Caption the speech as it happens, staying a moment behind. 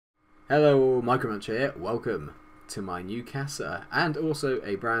Hello, Munch here. Welcome to my new casa and also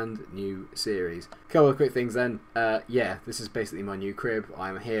a brand new series. Couple of quick things then. Yeah, this is basically my new crib.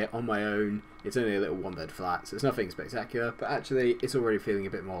 I'm here on my own. It's only a little one-bed flat, so it's nothing spectacular, but actually it's already feeling a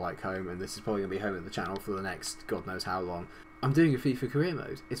bit more like home, and this is probably going to be home at the channel for the next God knows how long. I'm doing a FIFA career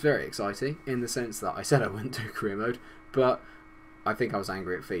mode. It's very exciting in the sense that I said I wouldn't do career mode, but I think I was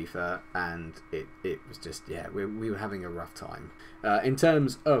angry at FIFA, and it was just, yeah, we were having a rough time. In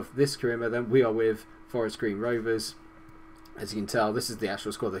terms of this career mode then, we are with Forest Green Rovers. As you can tell, this is the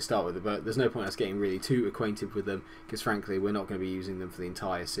actual squad they start with, but there's no point us getting really too acquainted with them, because frankly we're not going to be using them for the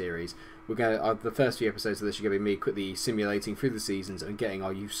entire series. We're going to, the first few episodes of this are going to be me quickly simulating through the seasons and getting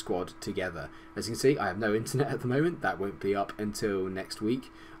our youth squad together. As you can see, I have no internet at the moment. That won't be up until next week,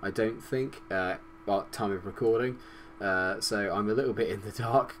 I don't think, well, time of recording. So I'm a little bit in the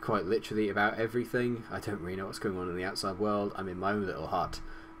dark, quite literally, about everything. I don't really know what's going on in the outside world. I'm in my own little hut,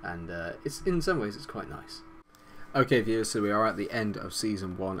 and it's, in some ways, it's quite nice. Okay, viewers, so we are at the end of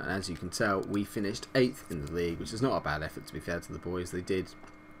Season 1, and as you can tell, we finished 8th in the league, which is not a bad effort, to be fair to the boys. They did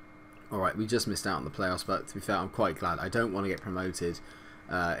alright. We just missed out on the playoffs, but to be fair, I'm quite glad. I don't want to get promoted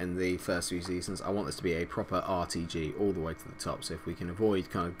in the first few seasons. I want this to be a proper RTG all the way to the top, so if we can avoid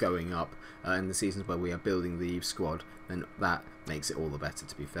kind of going up in the seasons where we are building the youth squad, then that makes it all the better,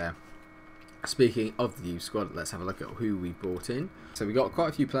 to be fair. Speaking of the youth squad, let's have a look at who we brought in. So we've got quite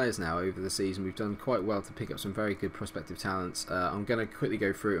a few players now over the season. We've done quite well to pick up some very good prospective talents. I'm going to quickly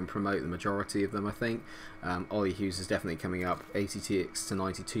go through and promote the majority of them, I think. Ollie Hughes is definitely coming up. 86 to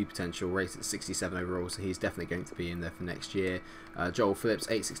 92 potential, rated at 67 overall, so he's definitely going to be in there for next year. Joel Phillips,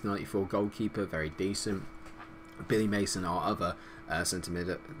 86 to 94 goalkeeper, very decent. Billy Mason, our other centre mid,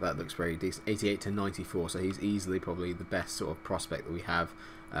 that looks very decent, 88 to 94, so he's easily probably the best sort of prospect that we have,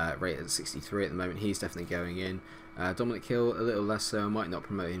 rated at 63 at the moment. He's definitely going in. Dominic Hill, a little less so, I might not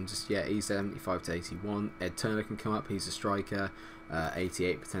promote him just yet. He's 75 to 81. Ed Turner can come up, he's a striker,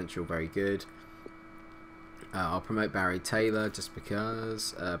 88 potential, very good. I'll promote Barry Taylor just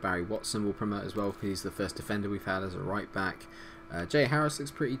because. Barry Watson will promote as well, because he's the first defender we've had as a right back. Jay Harris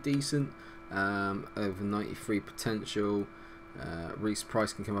looks pretty decent, over 93 potential. Reece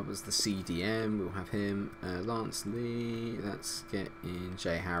Price can come up as the CDM, we'll have him. Lance Lee, let's get in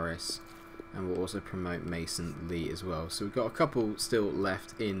Jay Harris, and we'll also promote Mason Lee as well. So we've got a couple still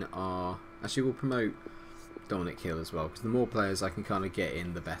left in our, actually we'll promote Dominic Hill as well, because the more players I can kind of get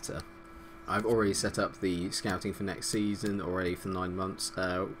in, the better. I've already set up the scouting for next season already for 9 months.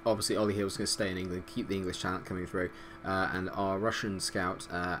 Obviously Ollie Hill's going to stay in England, keep the English talent coming through, and our Russian scout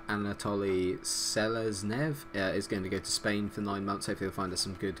Anatoly Seleznev is going to go to Spain for 9 months. Hopefully he'll find us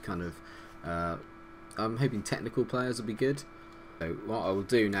some good kind of, I'm hoping technical players will be good. So what I will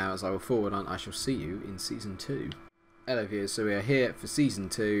do now is I will forward on. I shall see you in Season 2. Hello viewers, so we are here for Season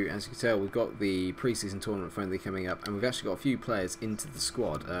 2. As you can tell, we've got the pre-season tournament friendly coming up, and we've actually got a few players into the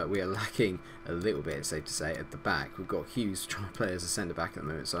squad. We are lacking a little bit, it's safe to say, at the back. We've got Hughes trying to play as a centre-back at the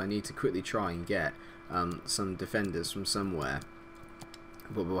moment, so I need to quickly try and get some defenders from somewhere.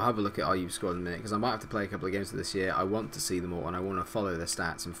 But we'll have a look at our youth squad in a minute, because I might have to play a couple of games of this year. I want to see them all, and I want to follow their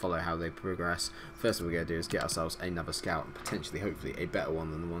stats and follow how they progress. First thing we're going to do is get ourselves another scout, and potentially, hopefully, a better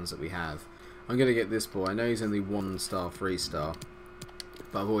one than the ones that we have. I'm going to get this boy. I know he's only 1 star, 3 star,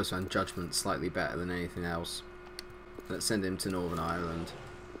 but I've always found Judgment slightly better than anything else. Let's send him to Northern Ireland.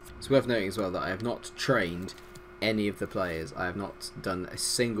 It's worth noting as well that I have not trained any of the players. I have not done a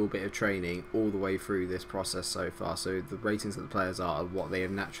single bit of training all the way through this process so far, so the ratings of the players are what they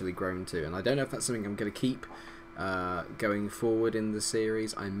have naturally grown to, and I don't know if that's something I'm going to keep going forward in the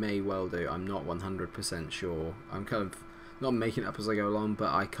series. I may well do. I'm not 100% sure. I'm kind of not making it up as I go along,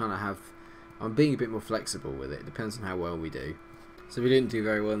 but I kind of have, I'm being a bit more flexible with it. It depends on how well we do. So we didn't do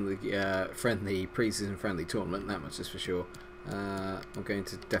very well in the pre-season friendly tournament, that much is for sure. I'm going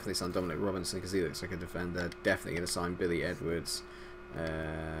to definitely sign Dominic Robinson because he looks like a defender. Definitely going to sign Billy Edwards.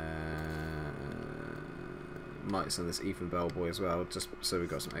 Might sign this Ethan Bell boy as well, just so we've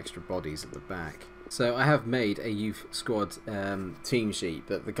got some extra bodies at the back. So I have made a youth squad team sheet,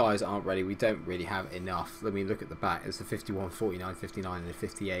 but the guys aren't ready. We don't really have enough. Let me look at the back. It's the 51, 49, 59 and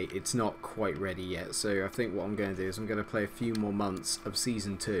 58. It's not quite ready yet. So I think what I'm going to do is I'm going to play a few more months of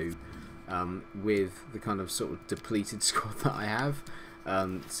Season 2 with the kind of sort of depleted squad that I have.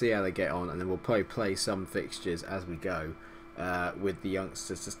 See how they get on, and then we'll probably play some fixtures as we go with the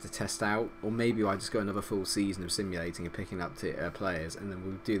youngsters just to test out, or maybe I just go another full season of simulating and picking up players, and then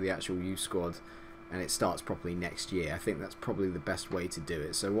we'll do the actual youth squad and it starts properly next year. I think that's probably the best way to do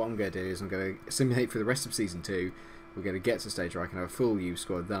it. So what I'm going to do is I'm going to simulate for the rest of Season 2. We're going to get to a stage where I can have a full youth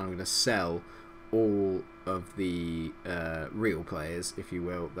squad, then I'm going to sell all of the real players, if you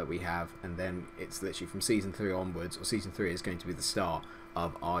will, that we have, and then it's literally from season 3 onwards, or season 3 is going to be the start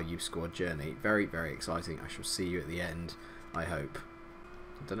of our youth squad journey. Very, very exciting. I shall see you at the end, I hope.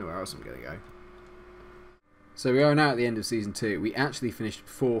 I don't know where else I'm going to go. So we are now at the end of season 2. We actually finished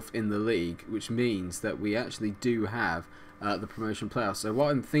 4th in the league, which means that we actually do have the promotion playoffs. So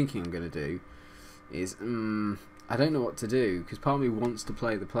what I'm thinking I'm going to do is, I don't know what to do, because part of me wants to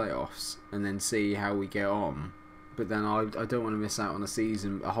play the playoffs and then see how we get on. But then I don't want to miss out on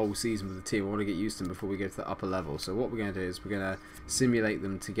a whole season with the team. I want to get used to them before we go to the upper level. So what we're going to do is we're going to simulate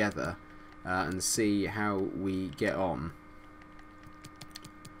them together and see how we get on.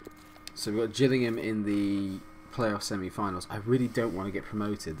 So we've got Gillingham in the playoff semi-finals. I really don't want to get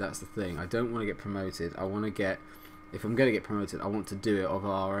promoted. That's the thing. I don't want to get promoted. I want to get... If I'm going to get promoted, I want to do it of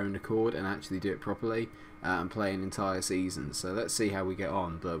our own accord and actually do it properly and play an entire season. So let's see how we get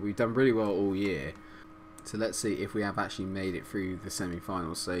on. But we've done really well all year. So let's see if we have actually made it through the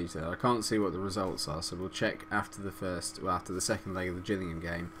semi-final stage there. I can't see what the results are, so we'll check after after the second leg of the Gillingham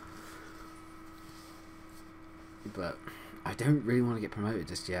game. But I don't really want to get promoted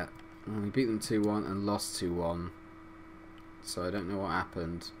just yet. We beat them 2-1 and lost 2-1. So I don't know what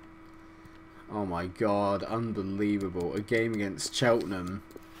happened. Oh my god, unbelievable. A game against Cheltenham.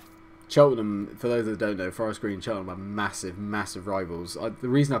 Cheltenham, for those that don't know, Forest Green and Cheltenham are massive, massive rivals. The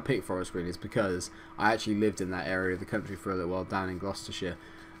reason I picked Forest Green is because I actually lived in that area of the country for a little while, down in Gloucestershire.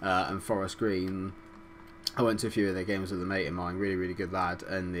 And Forest Green, I went to a few of their games with a mate of mine, really, really good lad,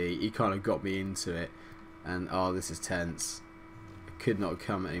 and he kind of got me into it. And, oh, this is tense. It could not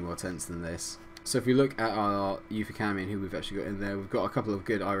come any more tense than this. So if we look at our youth academy and who we've actually got in there, we've got a couple of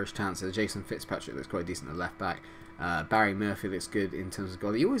good Irish talents. Jason Fitzpatrick looks quite decent at left back. Barry Murphy looks good in terms of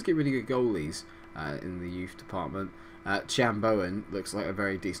goal. You always get really good goalies in the youth department. Chan Bowen looks like a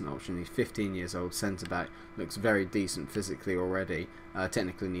very decent option. He's 15 years old, centre back. Looks very decent physically already.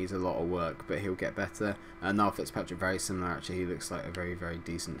 Technically needs a lot of work, but he'll get better. Niall Fitzpatrick, very similar actually. He looks like a very, very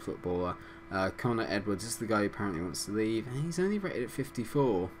decent footballer. Connor Edwards is the guy who apparently wants to leave, and he's only rated at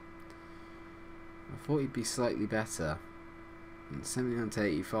 54. I thought he'd be slightly better. 79 to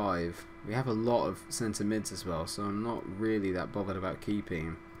 85. We have a lot of centre mids as well, so I'm not really that bothered about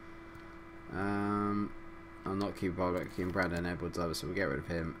keeping. I'm not bothered about keeping Brandon Edwards either, so we'll get rid of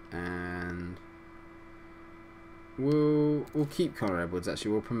him, and we'll keep Connor Edwards.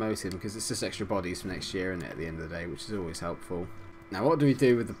 Actually, we'll promote him because it's just extra bodies for next year, isn't it? At the end of the day, which is always helpful. Now, what do we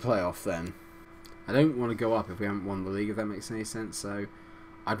do with the playoff then? I don't want to go up if we haven't won the league, if that makes any sense. So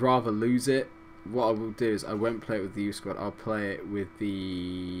I'd rather lose it. What I will do is I won't play it with the youth squad. I'll play it with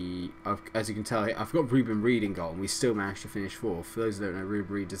the... as you can tell here, I've got Ruben Reid in goal, and we still managed to finish 4th. For those who don't know,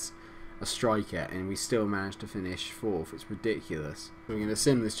 Ruben Reid is a striker, and we still managed to finish 4th. It's ridiculous. We're going to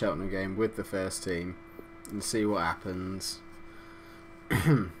sim this Cheltenham game with the first team and see what happens.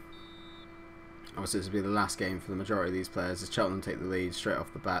 Obviously, this will be the last game for the majority of these players. As Cheltenham take the lead straight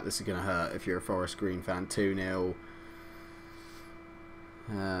off the bat, this is going to hurt if you're a Forest Green fan. 2-0.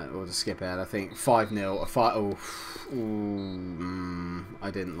 Or to skip ahead, I think 5-0.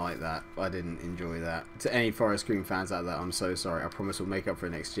 I didn't like that. I didn't enjoy that. To any Forest Green fans out there, I'm so sorry. I promise we'll make up for it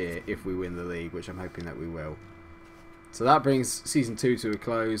next year if we win the league, which I'm hoping that we will. So that brings season 2 to a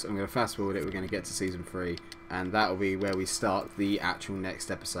close. I'm going to fast forward it. We're going to get to season 3, and that will be where we start the actual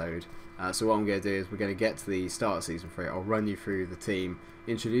next episode. So what I'm going to do is we're going to get to the start of season 3. I'll run you through the team,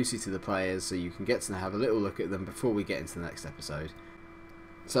 introduce you to the players, so you can get to have a little look at them before we get into the next episode.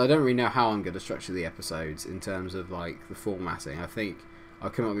 So I don't really know how I'm going to structure the episodes in terms of like the formatting. I think I'll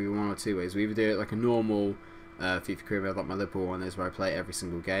come up with one or two ways. We either do it like a normal FIFA career mode, like my Liverpool one is, where I play every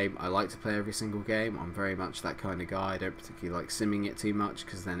single game. I like to play every single game. I'm very much that kind of guy. I don't particularly like simming it too much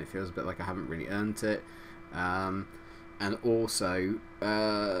because then it feels a bit like I haven't really earned it. And also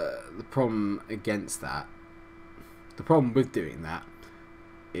the problem with doing that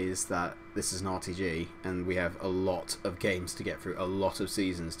is that this is an RTG and we have a lot of games to get through, a lot of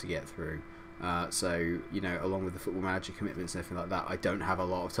seasons to get through. So, you know, along with the Football Manager commitments and everything like that, I don't have a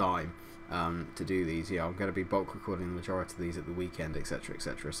lot of time to do these. Yeah, I'm going to be bulk recording the majority of these at the weekend, etc,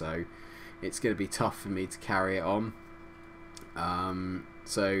 etc. So it's going to be tough for me to carry it on.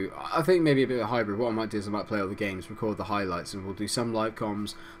 So I think maybe a bit of a hybrid. What I might do is I might play all the games, record the highlights, and we'll do some live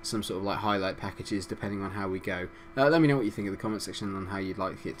comms, some sort of like highlight packages depending on how we go. Let me know what you think in the comment section on how you'd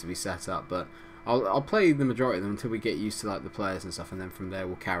like it to be set up, but I'll play the majority of them until we get used to like the players and stuff, and then from there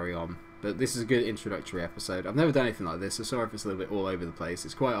we'll carry on. But this is a good introductory episode. I've never done anything like this, so sorry if it's a little bit all over the place.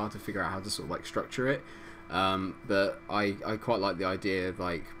 It's quite hard to figure out how to sort of like structure it. But I quite like the idea of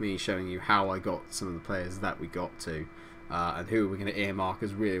like me showing you how I got some of the players that we got to. And who we're going to earmark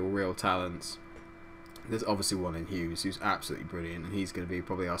as real talents. There's obviously one in Hughes who's absolutely brilliant, and he's going to be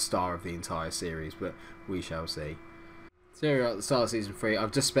probably our star of the entire series, but we shall see. So here we are at the start of Season 3.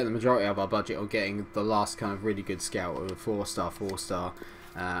 I've just spent the majority of our budget on getting the last kind of really good scout of a 4-star,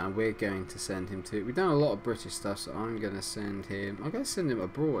 and we're going to send him to... We've done a lot of British stuff, so I'm going to send him... I'm going to send him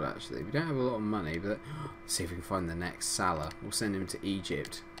abroad, actually. We don't have a lot of money, but let's see if we can find the next Salah. We'll send him to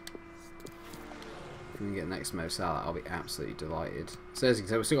Egypt. If we can get the next Mo Salah, I'll be absolutely delighted. So as you can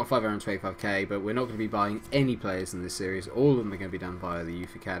tell, we've still got 525k, but we're not going to be buying any players in this series. All of them are going to be done via the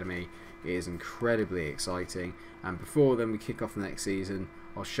Youth Academy. It is incredibly exciting, and before then we kick off the next season,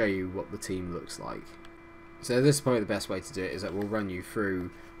 I'll show you what the team looks like. So this is probably the best way to do it, is that we'll run you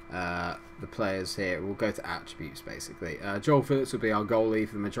through the players here. We'll go to attributes basically. Joel Phillips will be our goalie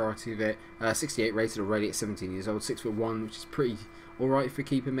for the majority of it. 68 rated already at 17 years old, 6'1", which is pretty alright for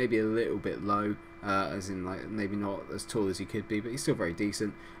keeper, maybe a little bit low, as in like maybe not as tall as he could be, but he's still very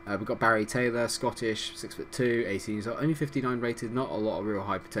decent. We've got Barry Taylor, Scottish, 6'2", 18 years old, only 59 rated, not a lot of real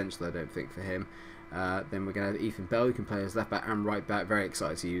high potential I don't think for him. Then we're going to have Ethan Bell, who can play as left back and right back, very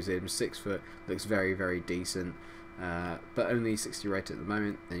excited to use him, 6 foot, looks very, very decent. But only 60 rated at the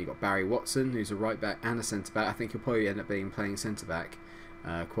moment. Then you've got Barry Watson, who's a right back and a centre back. I think he'll probably end up playing centre back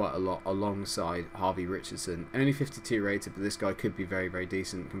quite a lot alongside Harvey Richardson. Only 52 rated, but this guy could be very, very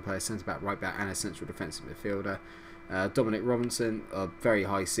decent. Can play a centre back, right back, and a central defensive midfielder. Dominic Robinson, a very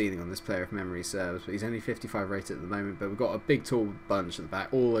high ceiling on this player if memory serves, but he's only 55 rated at the moment. But we've got a big, tall bunch at the back,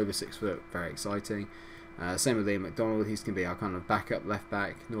 all over 6 foot, very exciting. Same with Liam McDonald, he's going to be our kind of backup left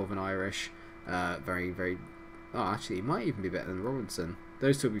back, Northern Irish, very, very. Oh, actually, he might even be better than Robinson.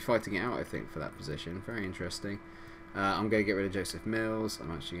 Those two will be fighting it out, I think, for that position. Very interesting. I'm going to get rid of Joseph Mills.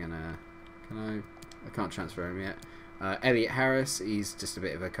 I'm actually going to... I can't transfer him yet. Elliot Harris, he's just a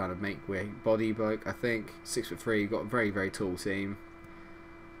bit of a kind of make-weight body bloke, I think. 6'3", got a very, very tall team.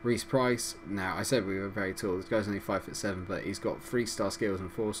 Reece Price, now, I said we were very tall. This guy's only 5'7", but he's got 3-star skills and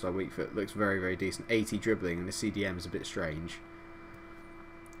 4-star weak foot. Looks very, very decent. 80 dribbling, and the CDM is a bit strange.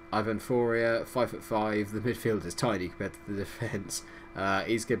 Ivan Fourier, 5'5", the midfield is tiny compared to the defence.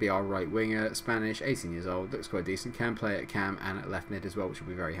 He's going to be our right winger, Spanish, 18 years old, looks quite decent, can play at cam and at left mid as well, which will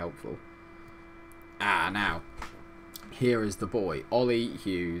be very helpful. Now, here is the boy, Ollie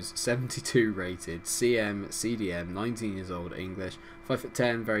Hughes, 72 rated, CM, CDM, 19 years old, English,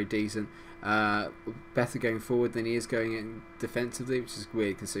 5'10", very decent. Better going forward than he is going in defensively, which is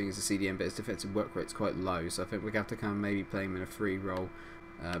weird considering he's a CDM, but his defensive work rate's quite low, so I think we're going to have to kind of maybe play him in a free role.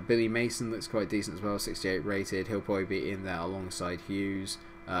 Billy Mason looks quite decent as well, 68 rated. He'll probably be in there alongside Hughes.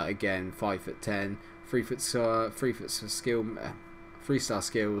 Again, 5'10", 3-star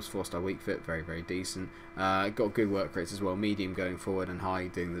skills, 4-star weak foot, very, very decent. Got good work rates as well, medium going forward and high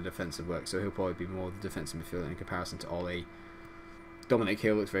doing the defensive work, so he'll probably be more the defensive midfielder in comparison to Ollie. Dominic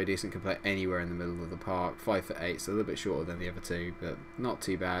Hill looks very decent, can play anywhere in the middle of the park, 5'8", so a little bit shorter than the other two, but not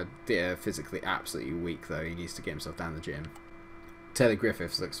too bad. Physically absolutely weak though, he needs to get himself down the gym. Taylor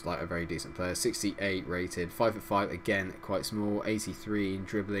Griffiths looks like a very decent player, 68 rated, 5'5", again quite small, 83 in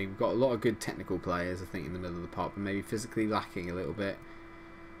dribbling. We've got a lot of good technical players I think in the middle of the park, but maybe physically lacking a little bit.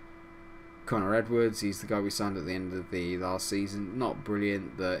 Connor Edwards, he's the guy we signed at the end of the last season, not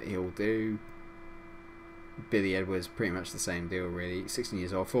brilliant, but he'll do. Billy Edwards, pretty much the same deal really, 16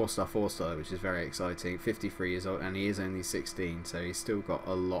 years old, 4-star, which is very exciting, 53 years old, and he is only 16, so he's still got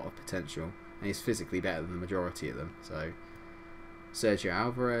a lot of potential, and he's physically better than the majority of them, so... Sergio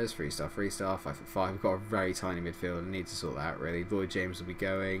Alvarez, 3-star, 5'5". We've got a very tiny midfield and need to sort that out really. Lloyd James will be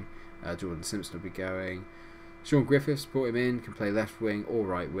going, Jordan Simpson will be going. Sean Griffiths, brought him in, can play left wing or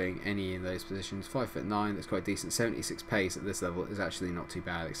right wing, any in those positions. 5'9", that's quite decent. 76 pace at this level is actually not too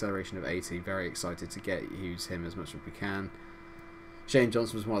bad. Acceleration of 80, very excited to use him as much as we can. Shane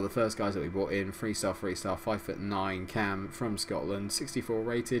Johnson was one of the first guys that we brought in, 3-star, 5'9", cam from Scotland, 64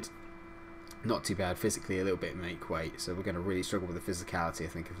 rated. Not too bad, physically a little bit make weight, so we're going to really struggle with the physicality I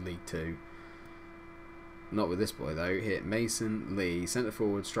think of League 2. Not with this boy though. Here, Mason Lee, centre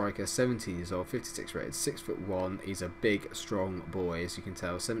forward striker, 17 years old, 56 rated, 6'1". He's a big strong boy as you can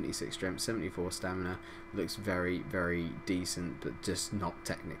tell, 76 strength, 74 stamina, looks very, very decent but just not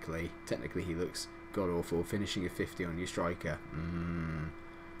technically. Technically he looks god awful, finishing a 50 on your striker.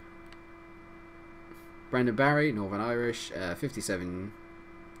 Brandon Barry, Northern Irish, 57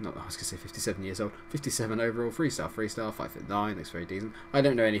 years old, 57 overall, 3-star, 5'9", looks very decent. I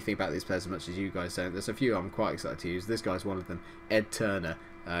don't know anything about these players as much as you guys don't. There's a few I'm quite excited to use. This guy's one of them, Ed Turner.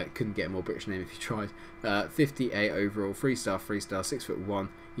 Couldn't get a more British name if you tried. 58 overall, 3-star, 6'1".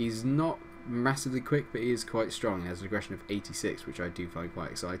 He's not massively quick, but he is quite strong. He has an aggression of 86, which I do find quite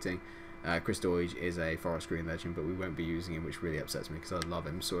exciting. Chris Doige is a Forest Green legend, but we won't be using him, which really upsets me because I love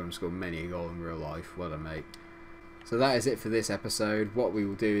him. Saw him score many a goal in real life. Well done, mate. So that is it for this episode. What we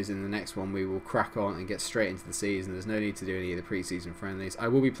will do is in the next one we will crack on and get straight into the season. There's no need to do any of the pre-season friendlies. I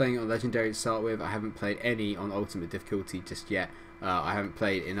will be playing it on Legendary to start with. I haven't played any on Ultimate difficulty just yet. I haven't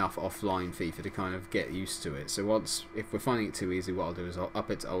played enough offline FIFA to kind of get used to it. So if we're finding it too easy, what I'll do is I'll up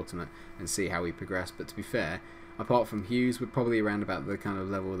it to Ultimate and see how we progress. But to be fair, apart from Hughes, we're probably around about the kind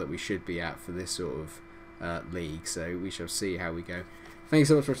of level that we should be at for this sort of league. So we shall see how we go. Thank you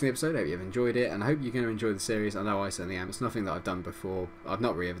so much for watching the episode. I hope you've enjoyed it, and I hope you're going to enjoy the series. I know I certainly am. It's nothing that I've done before. I've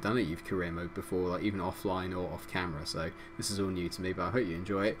not really ever done a youth career mode before, like even offline or off camera, so this is all new to me, but I hope you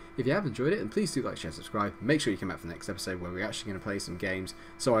enjoy it. If you have enjoyed it, then please do like, share, subscribe. Make sure you come back for the next episode where we're actually going to play some games.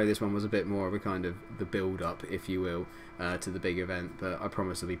 Sorry, this one was a bit more of a kind of the build-up, if you will, to the big event, but I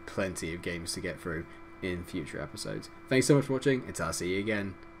promise there'll be plenty of games to get through in future episodes. Thanks so much for watching. Until I see you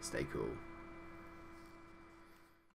again, stay cool.